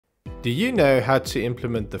Do you know how to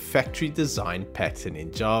implement the factory design pattern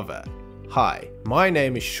in Java? Hi, my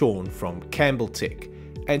name is Sean from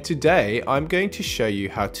Campbelltech, and today I'm going to show you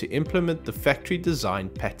how to implement the factory design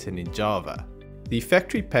pattern in Java. The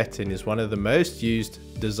factory pattern is one of the most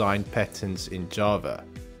used design patterns in Java.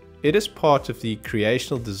 It is part of the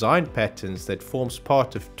creational design patterns that forms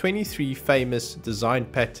part of 23 famous design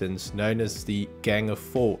patterns known as the Gang of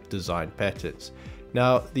Four design patterns.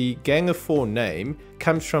 Now, the Gang of Four name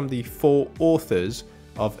comes from the four authors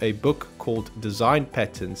of a book called Design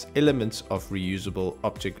Patterns, Elements of Reusable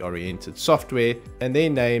Object-Oriented Software, and their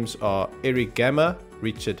names are Eric Gamma,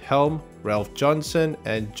 Richard Helm, Ralph Johnson,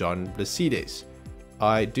 and John Blasides.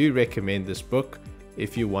 I do recommend this book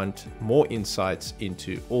if you want more insights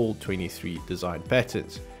into all 23 design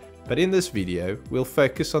patterns. But in this video, we'll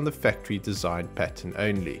focus on the factory design pattern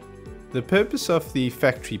only. The purpose of the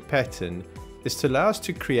factory pattern is to allow us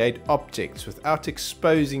to create objects without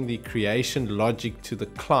exposing the creation logic to the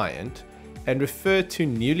client and refer to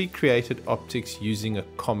newly created objects using a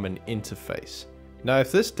common interface. Now,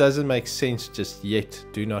 if this doesn't make sense just yet,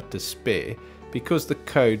 do not despair, because the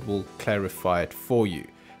code will clarify it for you.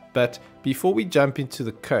 But before we jump into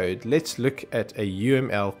the code, let's look at a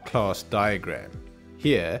UML class diagram.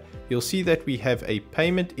 Here, you'll see that we have a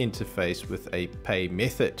payment interface with a pay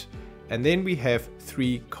method. And then we have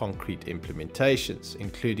three concrete implementations,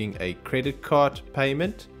 including a credit card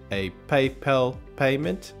payment, a PayPal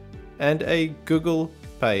payment, and a Google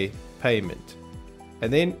Pay payment.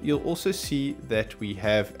 And then you'll also see that we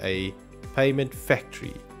have a payment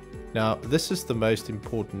factory. Now, this is the most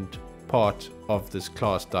important part of this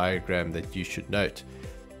class diagram that you should note.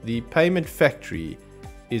 The payment factory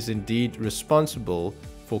is indeed responsible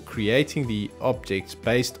for creating the objects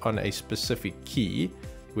based on a specific key,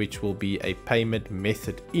 which will be a payment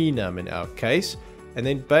method enum in our case, and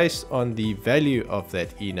then based on the value of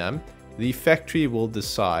that enum, the factory will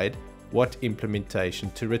decide what implementation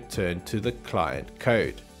to return to the client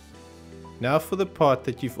code. Now for the part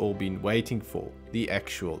that you've all been waiting for, the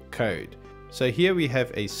actual code. So here we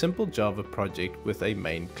have a simple Java project with a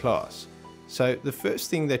main class. So the first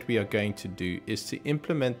thing that we are going to do is to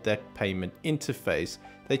implement that payment interface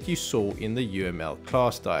that you saw in the UML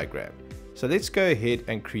class diagram. So let's go ahead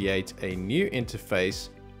and create a new interface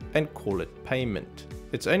and call it payment.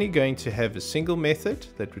 It's only going to have a single method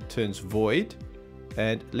that returns void,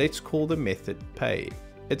 and let's call the method pay.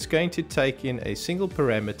 It's going to take in a single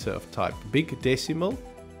parameter of type big decimal,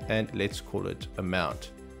 and let's call it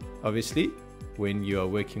amount. Obviously, when you are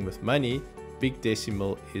working with money, big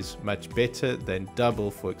decimal is much better than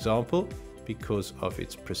double, for example, because of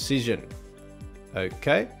its precision.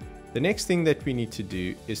 Okay. The next thing that we need to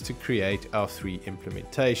do is to create our three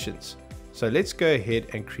implementations. So let's go ahead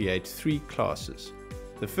and create three classes.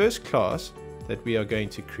 The first class that we are going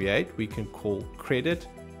to create, we can call credit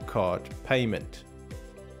card payment.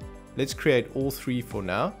 Let's create all three for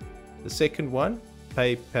now. The second one,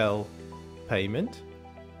 PayPal payment.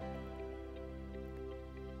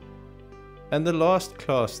 And the last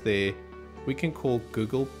class there, we can call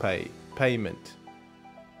Google Pay payment.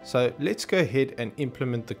 So let's go ahead and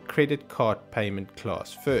implement the credit card payment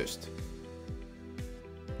class first.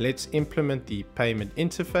 Let's implement the payment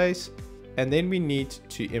interface, and then we need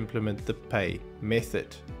to implement the pay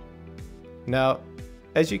method. Now,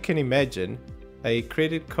 as you can imagine, a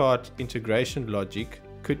credit card integration logic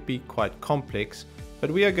could be quite complex, but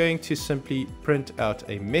we are going to simply print out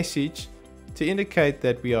a message to indicate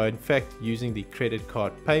that we are in fact using the credit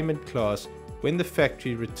card payment class when the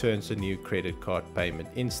factory returns a new credit card payment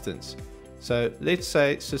instance. So let's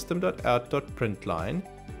say system.out.println,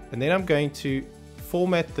 and then I'm going to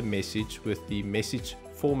format the message with the message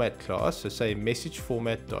format class. So say message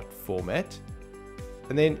format.format,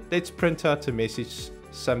 and then let's print out a message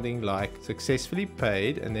something like successfully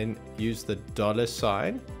paid, and then use the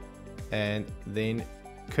 $sign, and then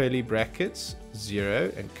curly brackets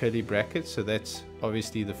 0 and curly brackets. So that's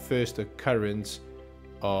obviously the first occurrence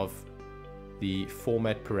of the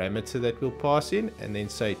format parameter that we'll pass in, and then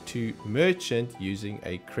say to merchant using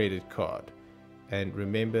a credit card. And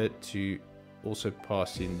remember to also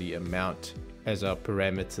pass in the amount as our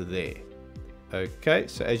parameter there. Okay,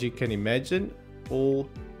 so as you can imagine, all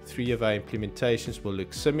three of our implementations will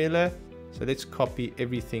look similar. So let's copy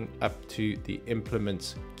everything up to the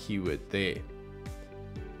implements keyword there.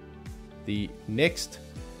 The next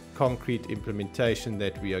concrete implementation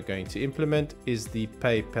that we are going to implement is the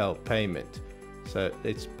PayPal payment. So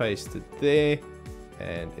let's paste it there,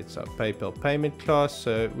 and it's our PayPal payment class.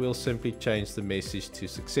 So we'll simply change the message to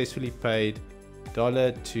successfully paid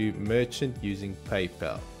 $to merchant using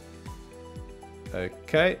PayPal.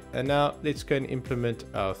 Okay, and now let's go and implement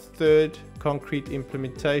our third concrete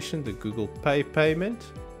implementation, the Google Pay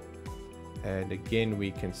payment. And again,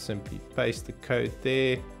 we can simply paste the code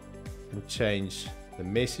there and change the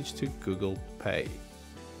message to Google Pay.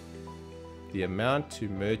 The amount to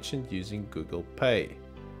merchant using Google Pay.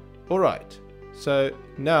 Alright, so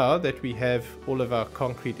now that we have all of our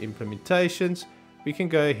concrete implementations, we can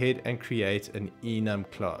go ahead and create an enum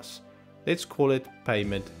class. Let's call it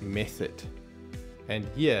payment method. And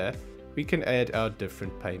here we can add our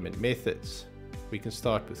different payment methods. We can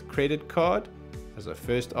start with credit card as our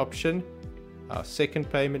first option. Our second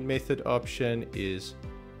payment method option is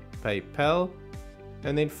PayPal,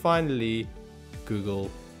 and then finally Google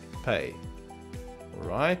Pay.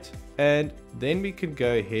 Alright, and then we can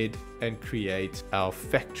go ahead and create our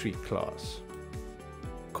factory class.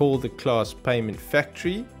 Call the class payment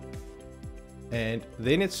factory, and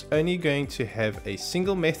then it's only going to have a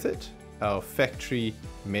single method, our factory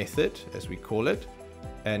method as we call it,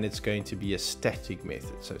 and it's going to be a static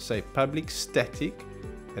method. So say public static,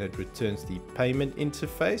 and it returns the payment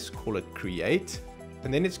interface, call it create,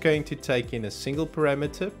 and then it's going to take in a single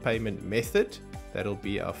parameter payment method. That'll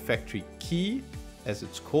be our factory key as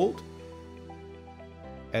it's called,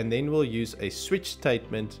 and then we'll use a switch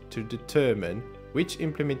statement to determine which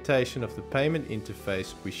implementation of the payment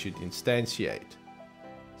interface we should instantiate.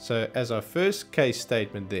 So as our first case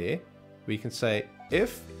statement there, we can say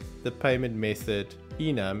if the payment method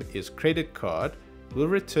enum is credit card, we'll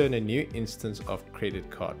return a new instance of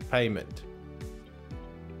credit card payment.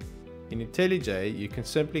 In IntelliJ, you can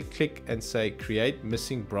simply click and say create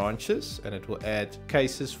missing branches, and it will add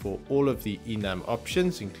cases for all of the enum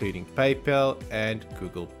options, including PayPal and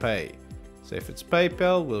Google Pay. So if it's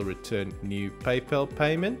PayPal, we'll return new PayPal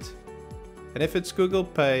payment. And if it's Google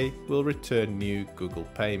Pay, we'll return new Google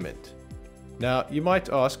payment. Now, you might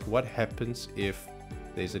ask what happens if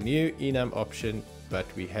there's a new enum option, but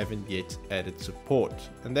we haven't yet added support.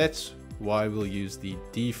 And that's why we'll use the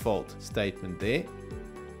default statement there.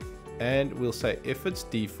 And we'll say if it's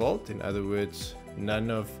default, in other words, none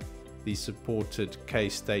of the supported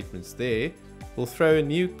case statements there, we'll throw a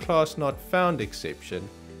new class not found exception,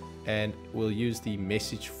 and we'll use the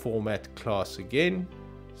message format class again.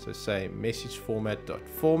 So say message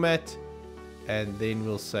format.format, and then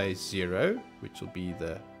we'll say 0, which will be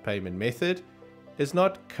the payment method, is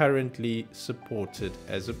not currently supported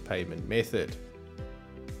as a payment method.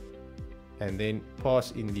 And then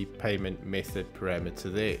pass in the payment method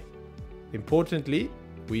parameter there. Importantly,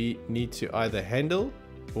 we need to either handle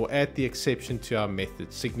or add the exception to our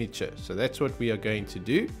method signature. So that's what we are going to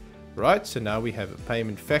do. Right, so now we have a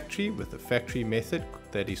payment factory with a factory method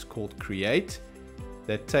that is called create,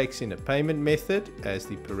 that takes in a payment method as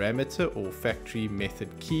the parameter or factory method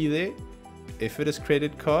key there. If it is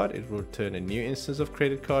credit card, it will return a new instance of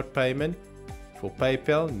credit card payment. For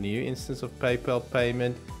PayPal, new instance of PayPal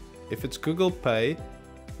payment. If it's Google Pay,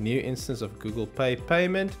 new instance of Google Pay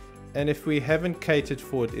payment. And if we haven't catered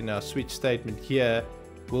for it in our switch statement here,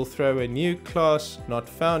 we'll throw a new class not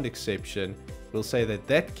found exception. We'll say that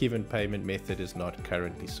that given payment method is not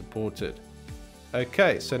currently supported.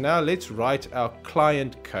 Okay, so now let's write our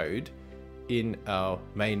client code in our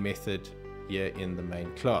main method here in the main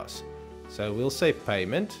class. So we'll say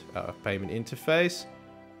payment, our payment interface.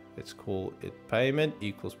 Let's call it payment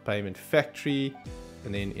equals payment factory,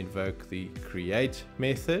 and then invoke the create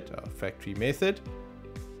method, our factory method.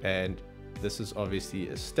 And this is obviously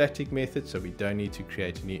a static method, so we don't need to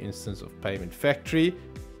create a new instance of payment factory,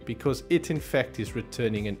 because it in fact is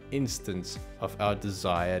returning an instance of our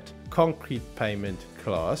desired concrete payment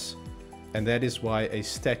class, and that is why a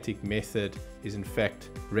static method is in fact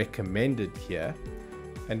recommended here.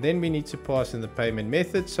 And then we need to pass in the payment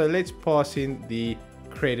method, so let's pass in the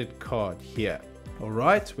credit card here.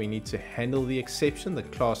 Alright, we need to handle the exception, the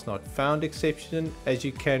class not found exception, as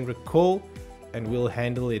you can recall, and we'll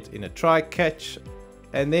handle it in a try catch.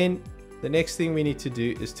 And then the next thing we need to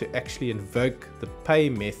do is to actually invoke the pay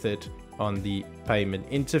method on the payment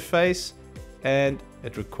interface, and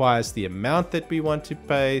it requires the amount that we want to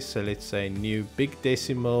pay. So let's say new big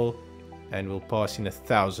decimal, and we'll pass in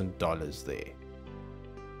 $1,000 there.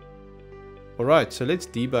 Alright, so let's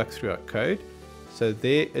debug through our code. So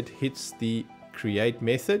there it hits the create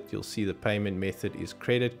method. You'll see the payment method is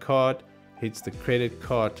credit card, hits the credit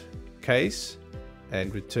card case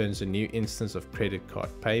and returns a new instance of credit card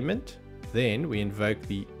payment. Then we invoke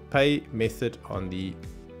the pay method on the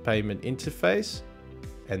payment interface,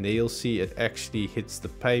 and there you'll see it actually hits the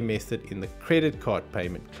pay method in the credit card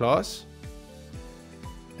payment class.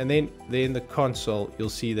 And then there in the console, you'll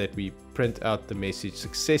see that we print out the message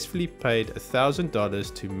successfully paid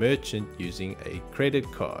 $1,000 to merchant using a credit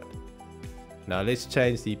card. Now let's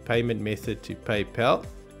change the payment method to PayPal.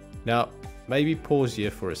 Now maybe pause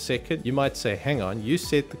here for a second. You might say, hang on, you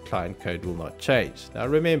said the client code will not change. Now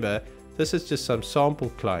remember, this is just some sample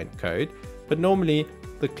client code, but normally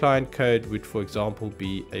the client code would, for example,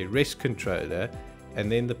 be a REST controller,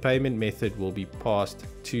 and then the payment method will be passed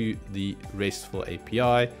to the RESTful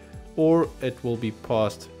API, or it will be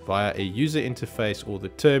passed via a user interface or the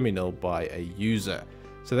terminal by a user.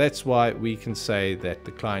 So that's why we can say that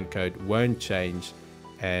the client code won't change,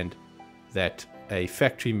 and that a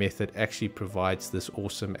factory method actually provides this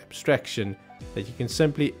awesome abstraction that you can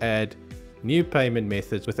simply add new payment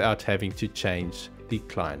methods without having to change the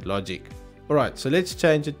client logic. Alright, so let's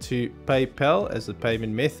change it to PayPal as the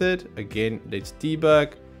payment method. Again, let's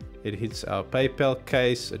debug. It hits our PayPal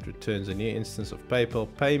case, it returns a new instance of PayPal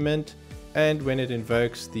payment, and when it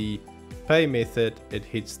invokes the pay method, it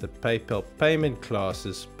hits the PayPal payment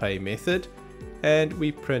class's pay method, and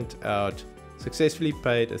we print out successfully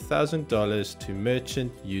paid $1,000 to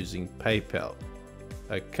merchant using PayPal.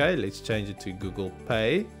 Okay, let's change it to Google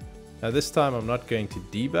Pay. Now this time I'm not going to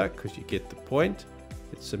debug because you get the point.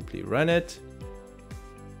 Let's simply run it.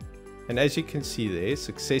 And as you can see there,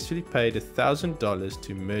 successfully paid $1,000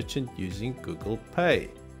 to merchant using Google Pay.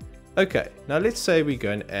 Okay, now let's say we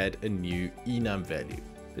go and add a new enum value.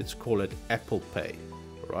 Let's call it Apple Pay,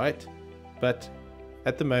 right? But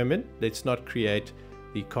at the moment, let's not create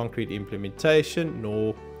the concrete implementation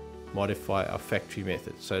nor modify our factory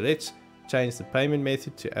method. So let's change the payment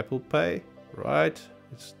method to Apple Pay, right?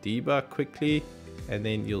 Let's debug quickly, and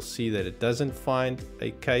then you'll see that it doesn't find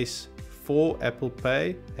a case for Apple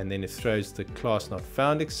Pay, and then it throws the class not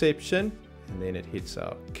found exception, and then it hits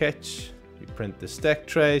our catch. We print the stack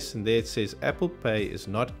trace, and there it says Apple Pay is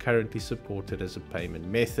not currently supported as a payment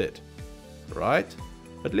method, right?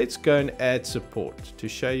 But let's go and add support to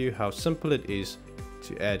show you how simple it is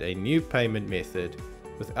to add a new payment method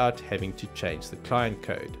without having to change the client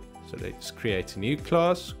code. So let's create a new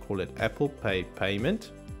class, call it Apple Pay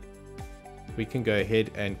Payment. We can go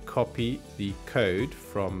ahead and copy the code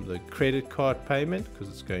from the credit card payment because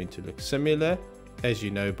it's going to look similar, as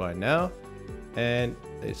you know by now. And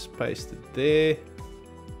let's paste it there.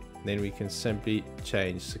 Then we can simply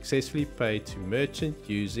change successfully paid to merchant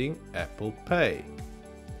using Apple Pay.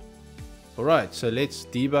 Alright, so let's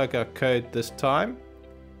debug our code this time.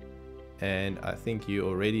 And I think you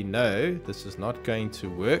already know this is not going to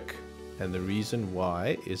work. And the reason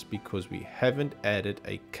why is because we haven't added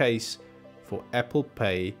a case for Apple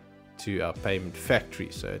Pay to our payment factory.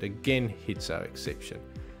 So it again hits our exception.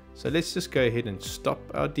 So let's just go ahead and stop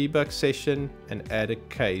our debug session and add a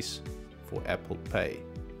case for Apple Pay.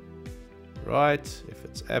 Right, if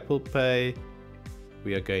it's Apple Pay,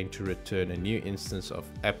 we are going to return a new instance of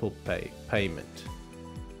Apple Pay payment.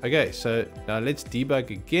 Okay, so now let's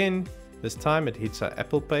debug again. This time it hits our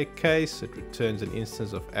Apple Pay case, it returns an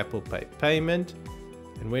instance of Apple Pay payment,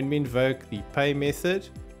 and when we invoke the pay method,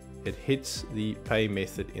 it hits the pay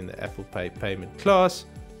method in the Apple Pay payment class,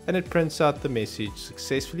 and it prints out the message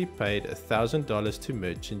successfully paid $1,000 to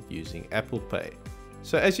merchant using Apple Pay.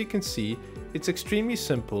 So as you can see, it's extremely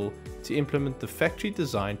simple to implement the factory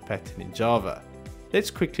design pattern in Java.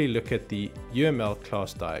 Let's quickly look at the UML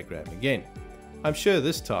class diagram again. I'm sure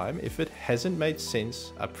this time, if it hasn't made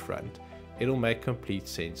sense up front, it'll make complete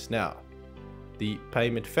sense now. The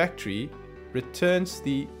payment factory returns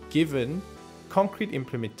the given concrete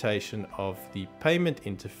implementation of the payment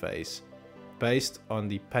interface based on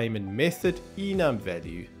the payment method enum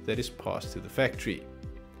value that is passed to the factory.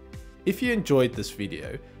 If you enjoyed this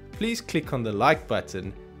video, please click on the like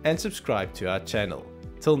button and subscribe to our channel.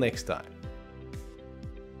 Till next time.